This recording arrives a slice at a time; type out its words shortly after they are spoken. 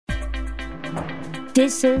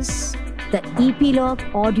This is the Epilogue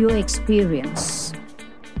audio experience.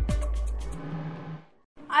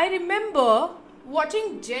 I remember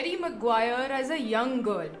watching Jerry Maguire as a young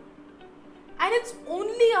girl. And it's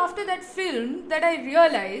only after that film that I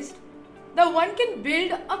realized that one can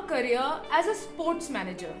build a career as a sports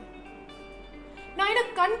manager. Now, in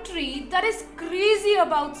a country that is crazy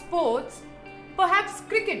about sports, perhaps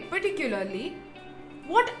cricket particularly,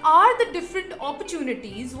 what are the different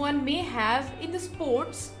opportunities one may have in the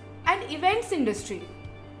sports and events industry?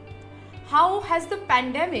 How has the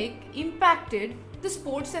pandemic impacted the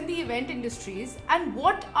sports and the event industries, and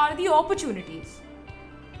what are the opportunities?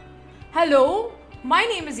 Hello, my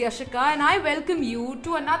name is Yashika and I welcome you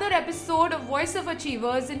to another episode of Voice of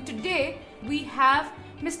Achievers, and today we have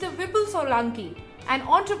Mr. Vipul Solanki, an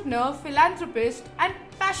entrepreneur, philanthropist and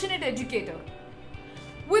passionate educator.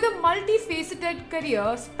 With a multifaceted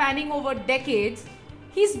career spanning over decades,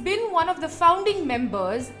 he's been one of the founding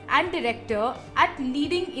members and director at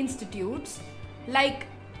leading institutes like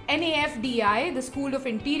NAFDI, the School of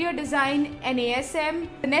Interior Design, NASM,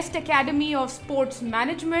 the Nest Academy of Sports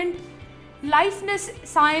Management, Lifeness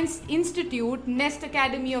Science Institute, Nest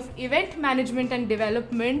Academy of Event Management and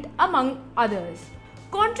Development, among others.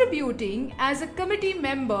 Contributing as a committee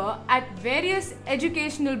member at various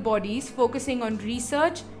educational bodies focusing on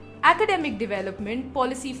research, academic development,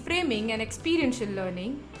 policy framing and experiential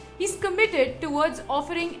learning, he's committed towards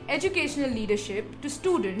offering educational leadership to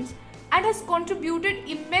students and has contributed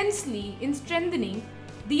immensely in strengthening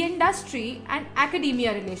the industry and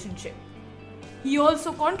academia relationship. He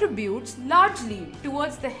also contributes largely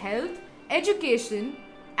towards the health, education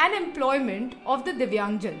and employment of the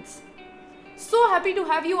Divyangjans. So happy to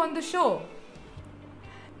have you on the show.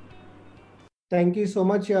 Thank you so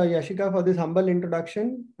much, Yashika, for this humble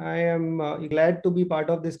introduction. I am glad to be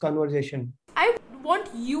part of this conversation. I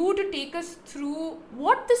want you to take us through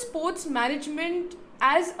what the sports management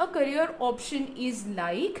as a career option is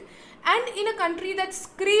like. And in a country that's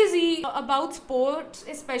crazy about sports,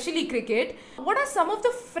 especially cricket, what are some of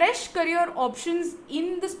the fresh career options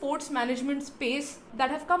in the sports management space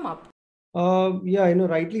that have come up?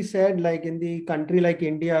 Rightly said, like in the country like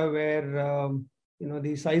India, where,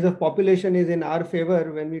 the size of population is in our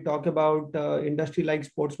favor when we talk about industry like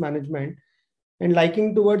sports management. And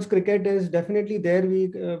liking towards cricket is definitely there.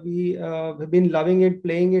 We have been loving it,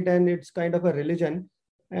 playing it, and it's kind of a religion.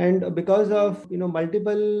 And because of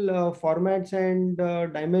multiple formats and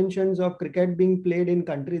dimensions of cricket being played in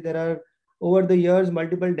country, there are over the years,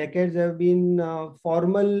 multiple decades, have been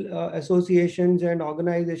formal associations and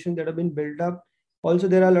organizations that have been built up. Also,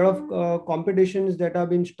 there are a lot of competitions that have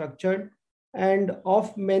been structured, and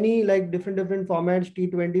of many like different formats,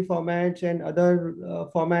 T20 formats and other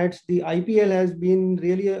formats. The IPL has been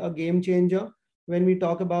really a game changer when we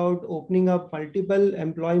talk about opening up multiple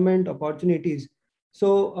employment opportunities.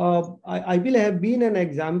 So IPL have been an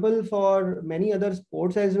example for many other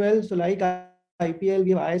sports as well. So like IPL, we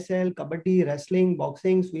have ISL, Kabaddi, wrestling,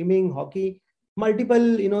 boxing, swimming, hockey.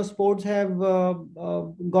 Multiple, sports have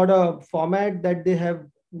got a format that they have,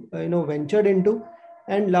 ventured into.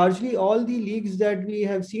 And largely all the leagues that we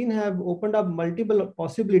have seen have opened up multiple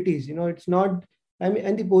possibilities. It's not,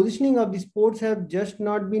 and the positioning of the sports have just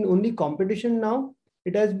not been only competition now.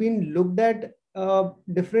 It has been looked at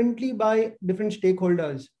differently by different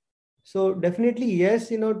stakeholders. So definitely, yes,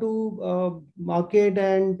 to market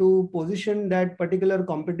and to position that particular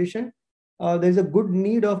competition, there's a good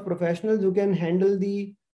need of professionals who can handle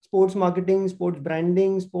the sports marketing, sports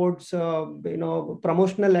branding, sports,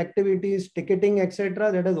 promotional activities, ticketing,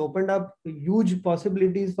 etc. That has opened up huge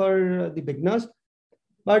possibilities for the beginners.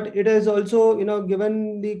 But it has also,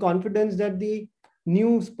 given the confidence that the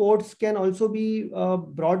new sports can also be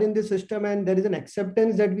brought in the system, and there is an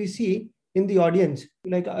acceptance that we see in the audience.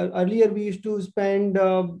 Like earlier, we used to spend,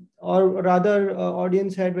 or rather,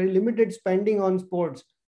 audience had very limited spending on sports.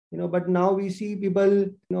 But now we see people,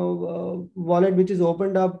 wallet which is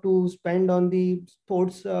opened up to spend on the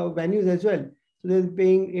sports venues as well. So they're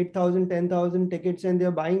paying 8,000, 10,000 tickets, and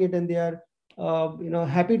they're buying it, and they are,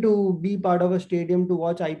 happy to be part of a stadium to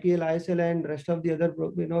watch IPL, ISL, and rest of the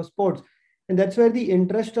other, sports. And that's where the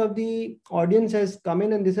interest of the audience has come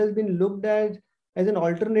in, and this has been looked at as an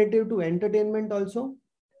alternative to entertainment also.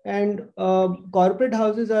 And corporate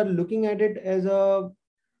houses are looking at it as a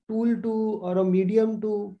tool to, or a medium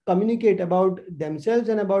to communicate about themselves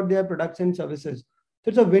and about their products and services. So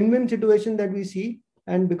it's a win-win situation that we see.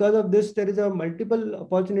 And because of this, there is a multiple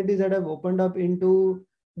opportunities that have opened up into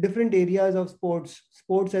different areas of sports.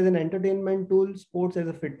 Sports as an entertainment tool, sports as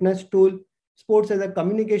a fitness tool, sports as a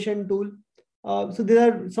communication tool. So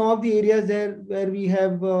there are some of the areas there where we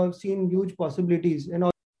have seen huge possibilities,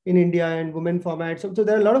 and in India and women formats. So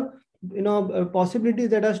there are a lot of possibilities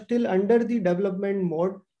that are still under the development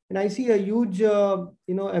mode, and I see a huge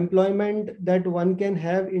employment that one can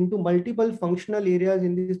have into multiple functional areas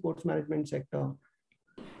in the sports management sector.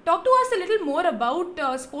 Talk to us a little more about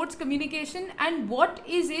sports communication and what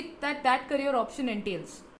is it that career option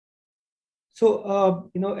entails. So,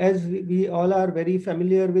 as we all are very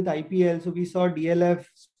familiar with IPL, so we saw DLF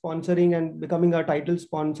sponsoring and becoming a title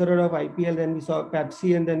sponsor of IPL. Then we saw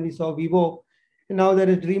Pepsi, and then we saw Vivo. And now there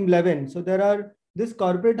is Dream 11. So there are these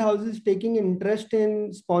corporate houses taking interest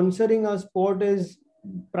in sponsoring a sport is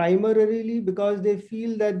primarily because they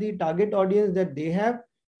feel that the target audience that they have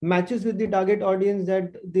matches with the target audience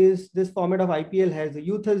that this format of IPL has. The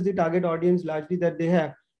youth is the target audience largely that they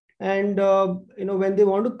have. And when they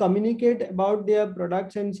want to communicate about their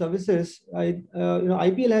products and services,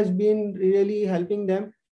 IPL has been really helping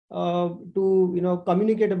them to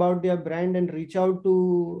communicate about their brand and reach out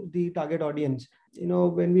to the target audience.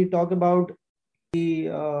 When we talk about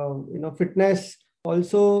the fitness,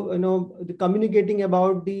 also the communicating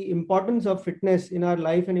about the importance of fitness in our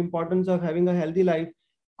life and importance of having a healthy life.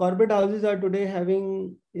 Corporate houses are today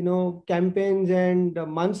having campaigns and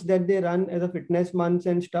months that they run as a fitness months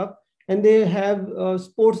and stuff, and they have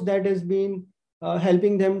sports that has been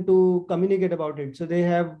helping them to communicate about it. So they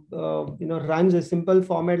have runs, a simple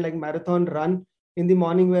format like marathon run in the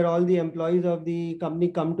morning where all the employees of the company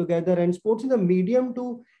come together, and sports is a medium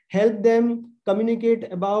to help them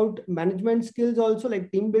communicate about management skills, also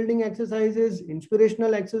like team building exercises,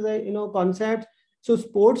 inspirational exercise concepts. So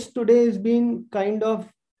sports today is being kind of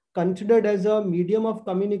considered as a medium of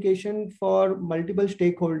communication for multiple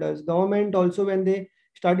stakeholders. Government also, when they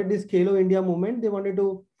started this Khelo India movement, they wanted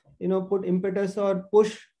to put impetus or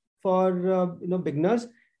push for beginners,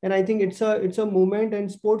 and I think it's a movement,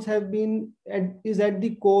 and sports have been is at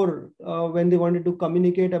the core when they wanted to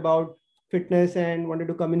communicate about fitness and wanted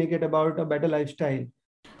to communicate about a better lifestyle.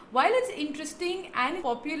 While it's interesting and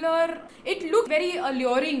popular, it looks very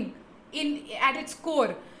alluring at its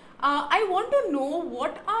core. I want to know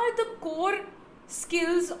what are the core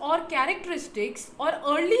skills or characteristics or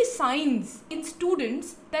early signs in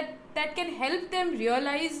students that can help them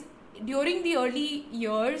realize during the early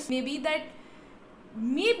years maybe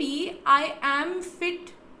I am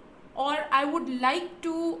fit, or I would like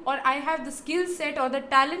to, or I have the skill set or the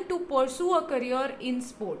talent to pursue a career in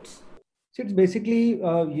sports. So it's basically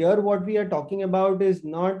here what we are talking about is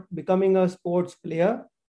not becoming a sports player.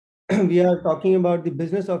 We are talking about the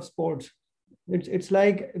business of sports. It's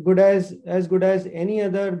like good as good as any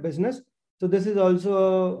other business. So this is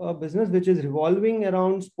also a business which is revolving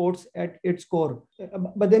around sports at its core.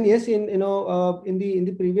 But then yes, in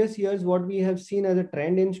the previous years, what we have seen as a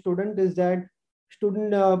trend in student is that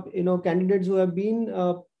student candidates who have been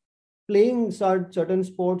playing certain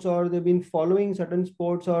sports, or they've been following certain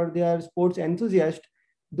sports, or they are sports enthusiasts,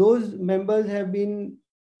 those members have been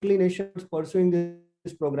inclinations pursuing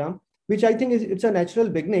this program, which I think it's a natural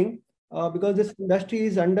beginning because this industry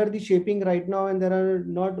is under the shaping right now, and there are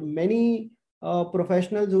not many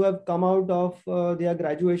professionals who have come out of their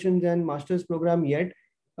graduations and master's program yet.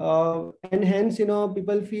 And hence,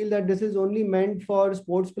 people feel that this is only meant for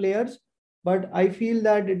sports players. But I feel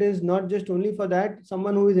that it is not just only for that.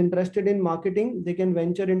 Someone who is interested in marketing, they can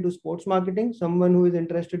venture into sports marketing. Someone who is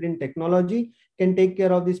interested in technology can take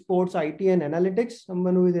care of the sports IT and analytics.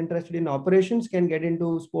 Someone who is interested in operations can get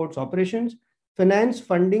into sports operations, finance,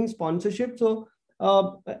 funding, sponsorship. So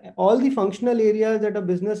all the functional areas that a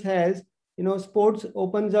business has, sports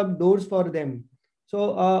opens up doors for them.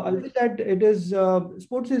 So I feel that it is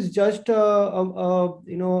sports is just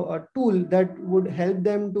a tool that would help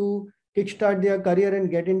them to kickstart their career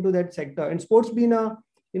and get into that sector. And sports being a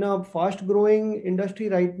fast growing industry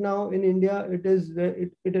right now in India, it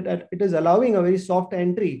is allowing a very soft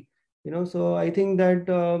entry. So I think that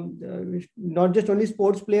not just only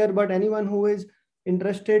sports player, but anyone who is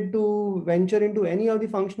interested to venture into any of the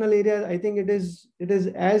functional areas, I think it is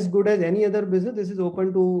as good as any other business. This is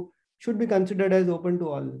should be considered as open to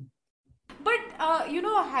all. But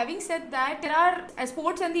having said that, there are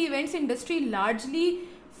sports and the events industry largely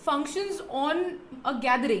functions on a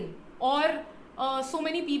gathering or so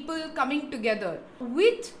many people coming together.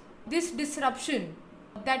 With this disruption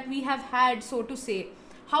that we have had, so to say,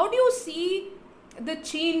 how do you see the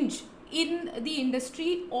change in the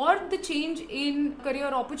industry or the change in career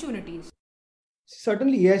opportunities?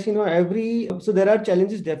 Certainly, yes. So there are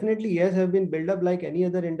challenges definitely, yes, have been built up like any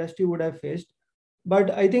other industry would have faced.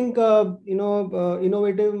 But I think,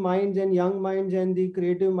 innovative minds and young minds and the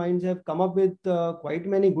creative minds have come up with quite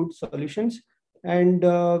many good solutions. and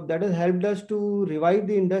that has helped us to revive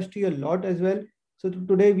the industry a lot as well. So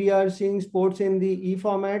today we are seeing sports in the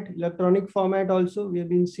e-format, electronic format also. We have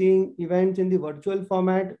been seeing events in the virtual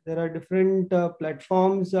format. There are different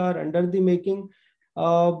platforms are under the making.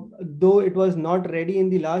 Though it was not ready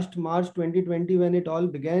in the last March 2020 when it all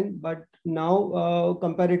began, but now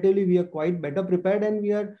comparatively we are quite better prepared, and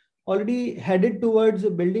we are already headed towards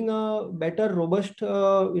building a better, robust,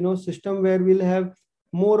 system where we'll have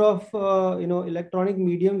more of electronic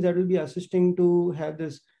mediums that will be assisting to have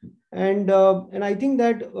this. And I think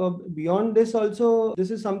that beyond this also,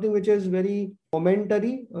 this is something which is very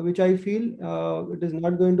momentary, which I feel it is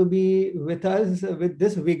not going to be with us with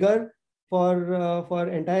this vigor for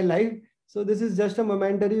entire life. So this is just a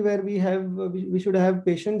momentary where we should have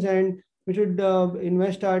patience, and we should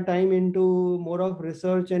invest our time into more of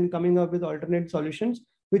research and coming up with alternate solutions,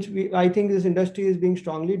 which I think this industry is being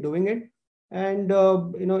strongly doing it. And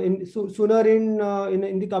sooner in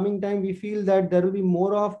the coming time, we feel that there will be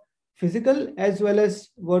more of physical as well as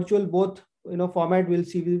virtual, both format. We'll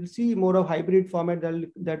see more of hybrid format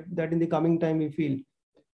that in the coming time we feel.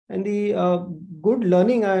 And the good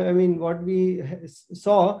learning, I mean, what we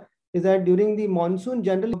saw is that during the monsoon,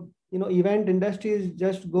 general event industries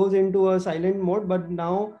just goes into a silent mode. But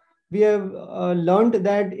now we have learned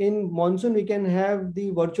that in monsoon we can have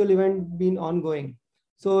the virtual event being ongoing.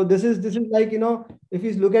 So this is like, if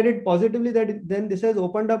you look at it positively, that then this has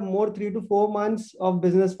opened up more 3 to 4 months of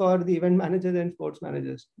business for the event managers and sports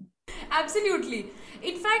managers. Absolutely.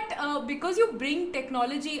 In fact, because you bring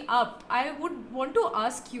technology up, I would want to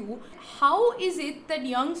ask you, how is it that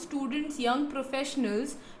young students, young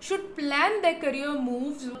professionals should plan their career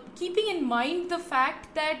moves, keeping in mind the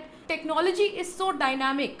fact that technology is so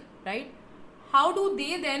dynamic, right? How do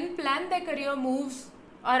they then plan their career moves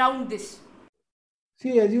around this?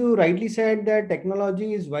 See, as you rightly said, that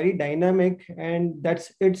technology is very dynamic, and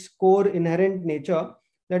that's its core inherent nature,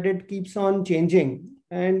 that it keeps on changing.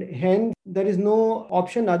 And hence, there is no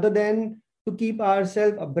option other than to keep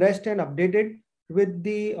ourselves abreast and updated with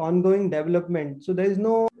the ongoing development. So there is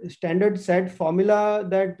no standard set formula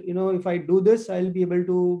that, if I do this, I'll be able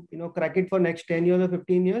to, crack it for next 10 years or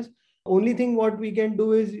 15 years. Only thing what we can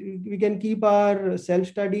do is we can keep our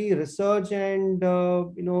self-study, research, and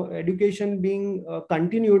education being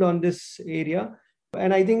continued on this area.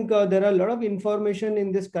 And I think there are a lot of information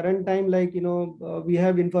in this current time, like we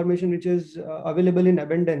have information which is available in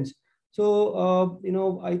abundance.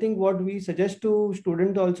 So I think what we suggest to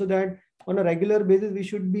students also, that on a regular basis we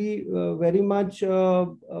should be very much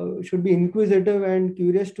should be inquisitive and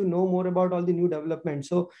curious to know more about all the new developments.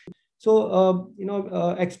 So,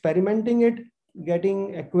 experimenting it,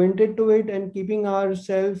 getting acquainted to it, and keeping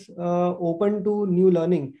ourselves open to new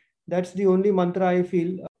learning. That's the only mantra I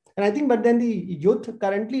feel. And I think, but then the youth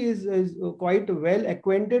currently is quite well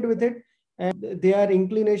acquainted with it. And their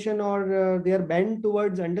inclination or their bent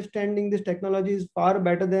towards understanding this technology is far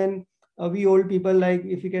better than we old people, like,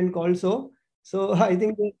 if you can call so. So I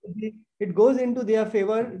think it goes into their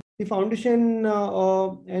favor. The foundation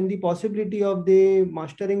and the possibility of the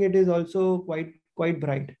mastering it is also quite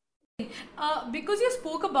bright. Because you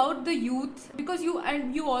spoke about the youth, because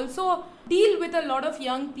you also deal with a lot of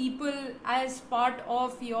young people as part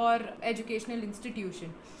of your educational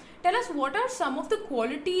institution. Tell us, what are some of the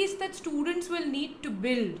qualities that students will need to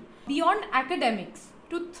build beyond academics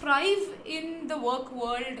to thrive in the work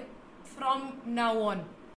world from now on?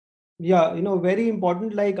 Yeah, very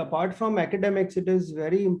important, like apart from academics, it is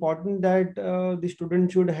very important that the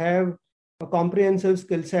student should have a comprehensive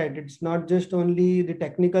skill set. It's not just only the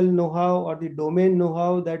technical know-how or the domain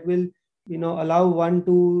know-how that will allow one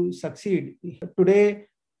to succeed. Today,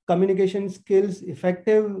 communication skills,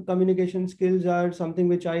 effective communication skills, are something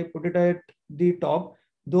which I put it at the top.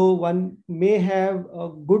 Though one may have a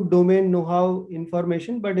good domain know-how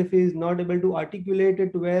information, but if he is not able to articulate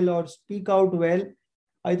it well or speak out well,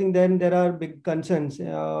 I think then there are big concerns.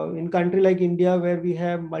 In country like India, where we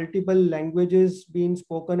have multiple languages being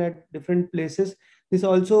spoken at different places, this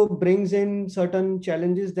also brings in certain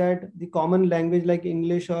challenges, that the common language like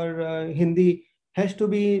English or Hindi has to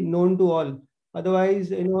be known to all. Otherwise,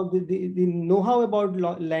 the know-how about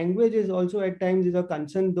language is also at times is a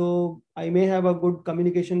concern, though I may have a good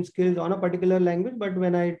communication skills on a particular language, but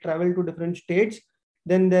when I travel to different states,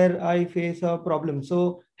 then there I face a problem.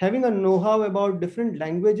 So having a know-how about different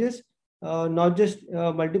languages, not just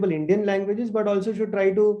multiple Indian languages, but also should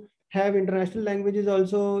try to have international languages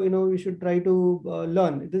also, we should try to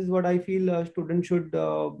learn. This is what I feel students should,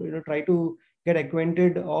 try to get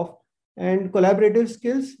acquainted of. And collaborative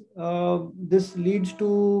skills, this leads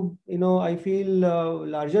to, I feel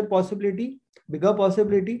larger possibility, bigger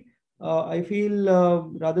possibility. I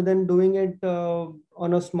feel rather than doing it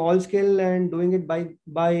on a small scale and doing it by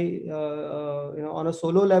on a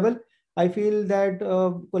solo level, I feel that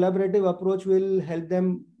collaborative approach will help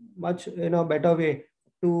them much in a better way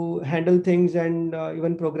to handle things and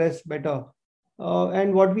even progress better.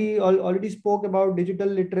 And what we already spoke about, digital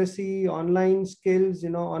literacy, online skills,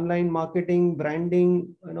 online marketing,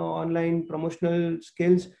 branding, online promotional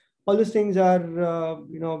skills, all these things are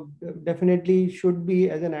definitely should be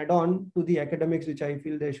as an add-on to the academics, which I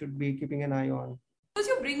feel they should be keeping an eye on. Because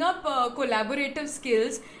you bring up collaborative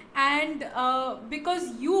skills, and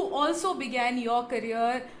because you also began your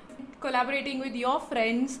career collaborating with your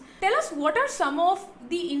friends, tell us what are some of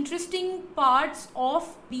the interesting parts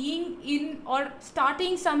of being in or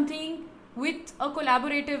starting something with a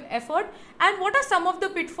collaborative effort, and what are some of the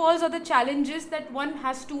pitfalls or the challenges that one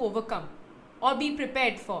has to overcome or be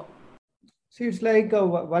prepared for? See, it's like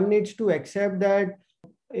one needs to accept that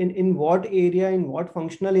in what area, in what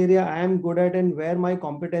functional area I am good at and where my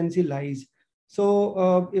competency lies.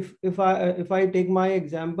 So if I take my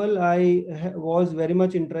example, I was very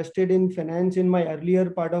much interested in finance in my earlier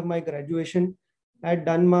part of my graduation. I had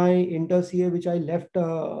done my inter CA, which I left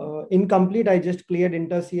incomplete. I just cleared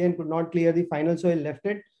inter CA and could not clear the final, so I left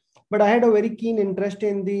it. But I had a very keen interest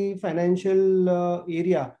in the financial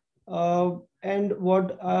area. And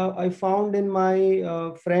what I found in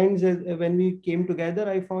my friends when we came together,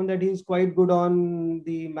 I found that he's quite good on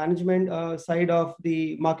the management side of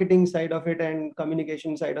the marketing side of it and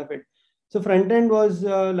communication side of it. So front end was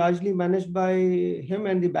largely managed by him,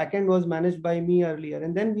 and the back end was managed by me earlier.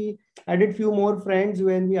 And then we added few more friends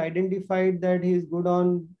when we identified that he's good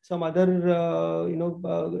on some other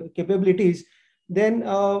capabilities. Then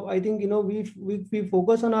I think we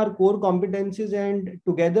focus on our core competencies, and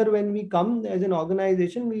together when we come as an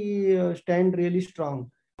organization, we stand really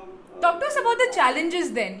strong. Talk to us about the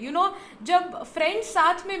challenges then. जब friends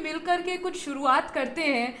साथ में मिलकर के कुछ शुरुआत करते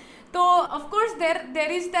हैं, तो of course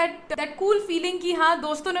there is that cool feeling कि हाँ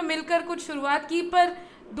दोस्तों ने मिलकर कुछ शुरुआत की, पर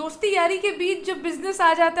दोस्ती यारी के बीच जब बिजनेस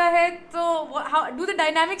आ जाता है तो how do the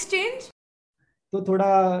dynamics change? तो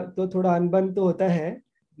थोड़ा अनबन तो होता है,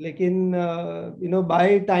 लेकिन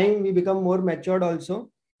by time we become more matured also.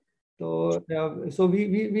 So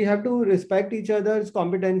we have to respect each other's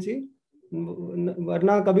competency.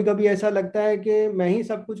 वरना कभी कभी ऐसा लगता है कि मैं ही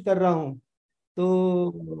सब कुछ कर रहा हूँ, तो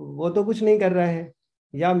वो तो कुछ नहीं कर रहा है,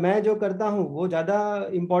 या मैं जो करता हूँ वो ज़्यादा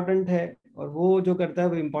इम्पोर्टेंट है और वो जो करता है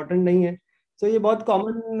वो इम्पोर्टेंट नहीं है. So ये बहुत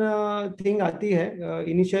कॉमन थिंग आती है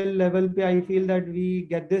इनिशियल लेवल पे. I feel that we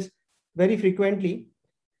get this very frequently,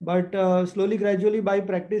 but slowly, gradually, by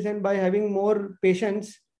practice and by having more patience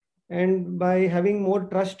and by having more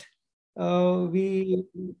trust, we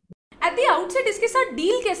At the outset इसके साथ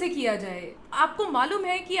deal कैसे किया जाए? आपको मालूम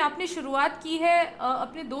है कि आपने शुरुआत की है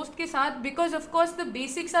अपने दोस्त के साथ, because of course the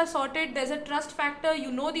basics are sorted, there's a trust factor,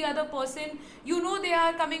 you know the other person, you know they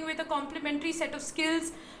are coming with a complementary set of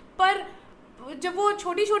skills. पर जब वो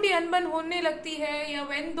छोटी छोटी अनबन होने लगती है, या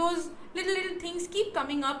when those little things keep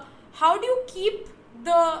coming up, how do you keep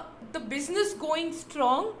the business going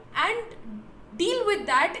strong and deal with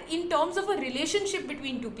that in terms of a relationship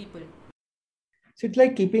between two people? So it's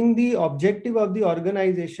like keeping the objective of the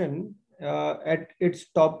organization at its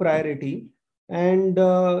top priority, and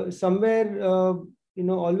somewhere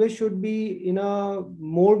always should be in a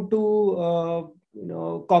mode to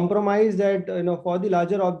compromise that for the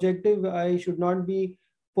larger objective I should not be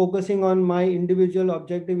focusing on my individual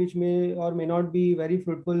objective, which may or may not be very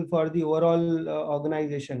fruitful for the overall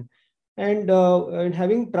organization. And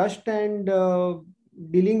having trust and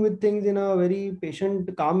dealing with things in a very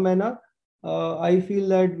patient, calm manner, I feel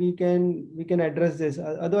that we can address this.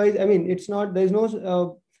 Otherwise, I mean, there's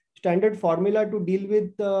no standard formula to deal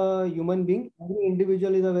with human being. Every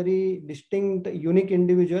individual is a very distinct, unique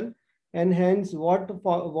individual, and hence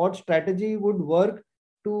what strategy would work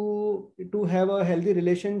to have a healthy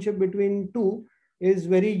relationship between two is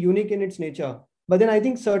very unique in its nature. But then I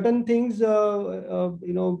think certain things,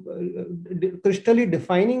 crystally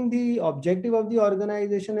defining the objective of the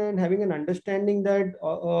organization and having an understanding that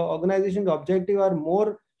organization's objective are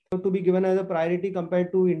more to be given as a priority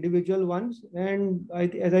compared to individual ones. And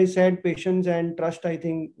as I said, patience and trust, I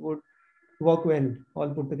think, would work well all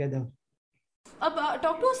put together.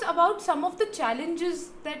 Talk to us about some of the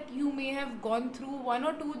challenges that you may have gone through, one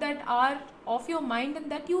or two that are off your mind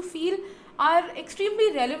and that you feel are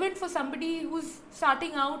extremely relevant for somebody who's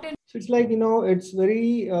starting out. And so it's like, it's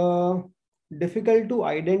very difficult to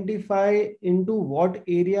identify into what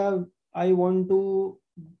area I want to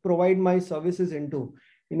provide my services into.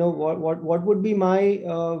 What would be my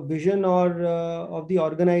vision or of the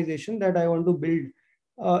organization that I want to build.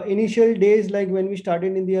 Initial days, like when we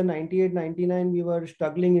started in the year 98, 99, we were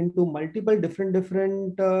struggling into multiple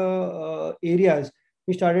different areas.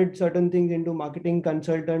 We started certain things into marketing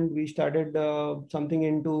consultant. We started something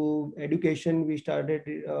into education. We started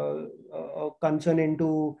a concern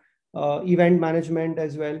into event management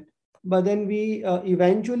as well. But then we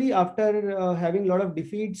eventually, after having a lot of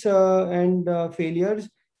defeats and failures,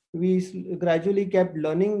 we gradually kept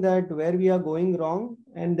learning that where we are going wrong,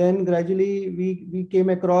 and then gradually we came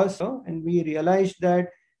across and we realized that,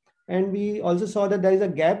 and we also saw that there is a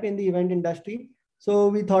gap in the event industry. So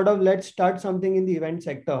we thought of, let's start something in the event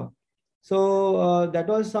sector. So that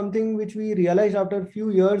was something which we realized after a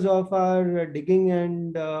few years of our digging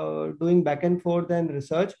and doing back and forth and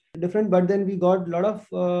research different. But then we got a lot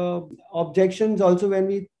of objections also when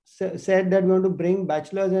we said that we want to bring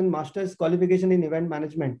bachelor's and master's qualification in event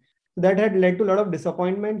management. That had led to a lot of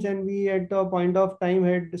disappointments, and we at a point of time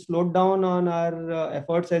had slowed down on our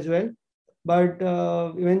efforts as well. But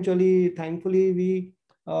eventually, thankfully, we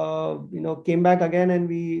came back again, and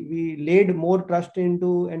we laid more trust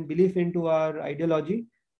into and belief into our ideology,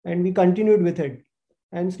 and we continued with it.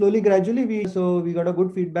 And slowly, gradually, we got a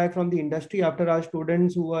good feedback from the industry after our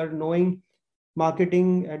students who are knowing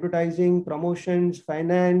marketing, advertising, promotions,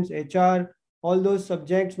 finance, HR, all those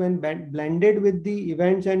subjects when blended with the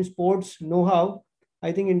events and sports know-how.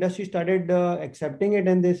 I think industry started accepting it,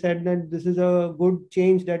 and they said that this is a good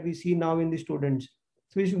change that we see now in the students.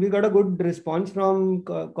 So we got a good response from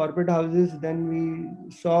corporate houses. Then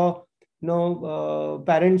we saw,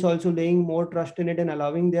 parents also laying more trust in it and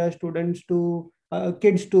allowing their students to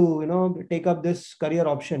kids to take up this career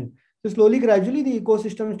option. So slowly, gradually, the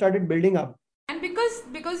ecosystem started building up. And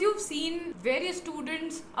because you've seen various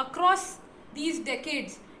students across these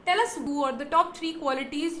decades, tell us who are the top 3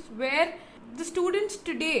 qualities where the students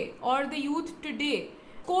today or the youth today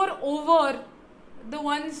score over the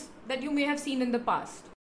ones that you may have seen in the past.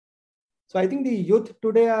 So I think the youth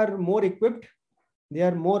today are more equipped, they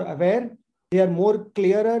are more aware, they are more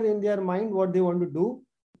clearer in their mind what they want to do.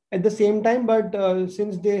 At the same time, but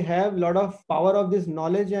since they have a lot of power of this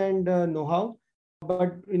knowledge and know-how,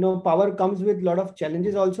 but power comes with a lot of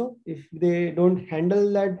challenges also. If they don't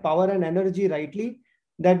handle that power and energy rightly,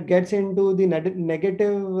 that gets into the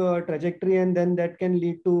negative trajectory, and then that can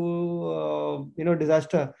lead to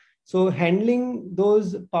disaster. So handling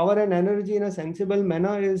those power and energy in a sensible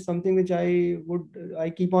manner is something which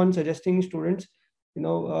I keep on suggesting students,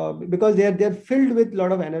 because they're filled with a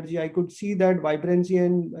lot of energy. I could see that vibrancy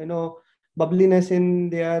and bubbliness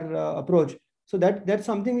in their approach. So that's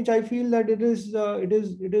something which I feel that it is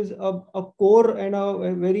a core and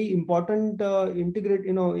a very important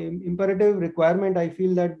imperative requirement. I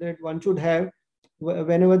feel that one should have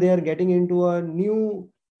whenever they are getting into a new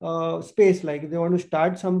space, like if they want to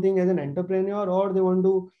start something as an entrepreneur, or they want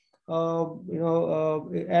to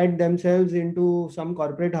add themselves into some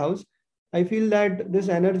corporate house. I feel that this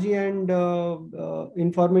energy and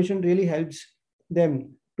information really helps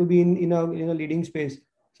them to be in a leading space.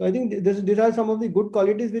 So I think these are some of the good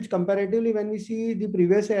qualities which comparatively, when we see the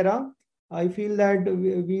previous era, I feel that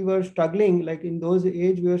we were struggling, like in those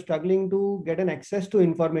age, we were struggling to get an access to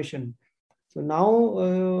information. So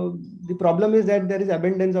now the problem is that there is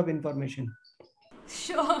abundance of information.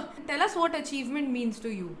 Sure. Tell us what achievement means to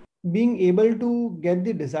you. Being able to get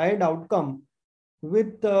the desired outcome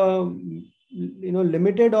with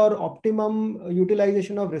limited or optimum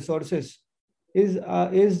utilization of resources is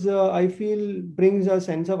I feel brings a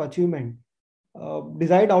sense of achievement.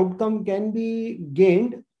 Desired outcome can be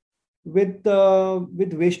gained with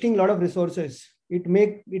wasting a lot of resources. It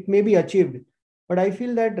may be achieved, but I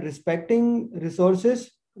feel that respecting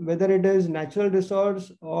resources, whether it is natural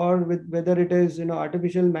resource or whether it is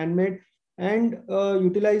artificial man-made, and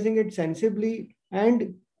utilizing it sensibly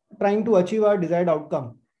and trying to achieve our desired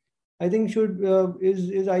outcome, I think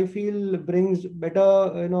is I feel brings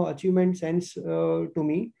better achievement sense to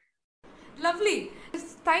me. Lovely.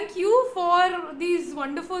 Thank you for these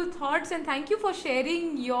wonderful thoughts, and thank you for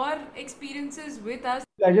sharing your experiences with us.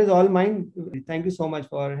 Pleasure is all mine. Thank you so much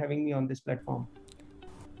for having me on this platform.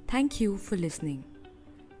 Thank you for listening.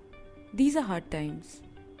 These are hard times,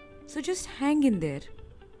 so just hang in there.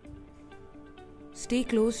 Stay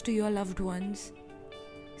close to your loved ones.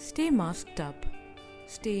 Stay masked up.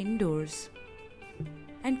 Stay indoors.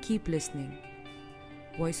 And keep listening.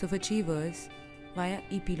 Voice of Achievers via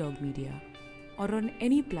Epilogue Media, or on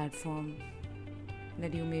any platform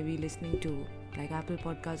that you may be listening to, like Apple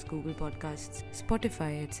Podcasts, Google Podcasts,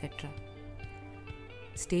 Spotify, etc.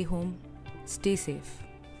 Stay home, stay safe.